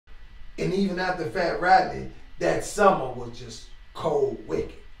And even after Fat Rodney, that summer was just cold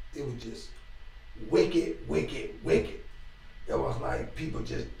wicked. It was just wicked, wicked, wicked. It was like people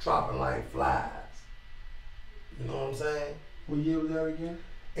just dropping like flies. You know what I'm saying? What year was that again?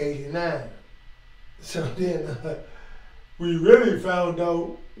 89. So then we really found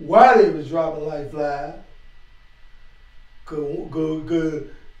out why they was dropping like flies. Cause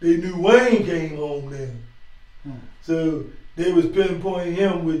they knew Wayne came home then. So they was pinpointing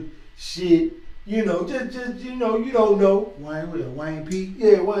him with shit, you know, just you know, you don't know. Wayne P?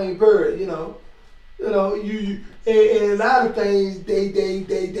 Yeah, Wayne Bird, you know. You and a lot of things they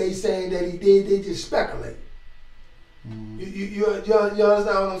saying that he did, they just speculate. You understand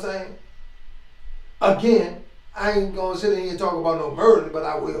what I'm saying? Again, I ain't gonna sit here and talk about no murder, but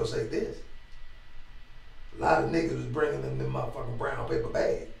I will say this. A lot of niggas was bringing them in motherfucking brown paper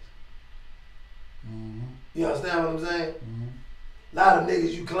bags. You understand what I'm saying? A lot of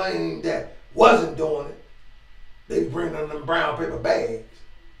niggas you claim that wasn't doing it, they bring them brown paper bags.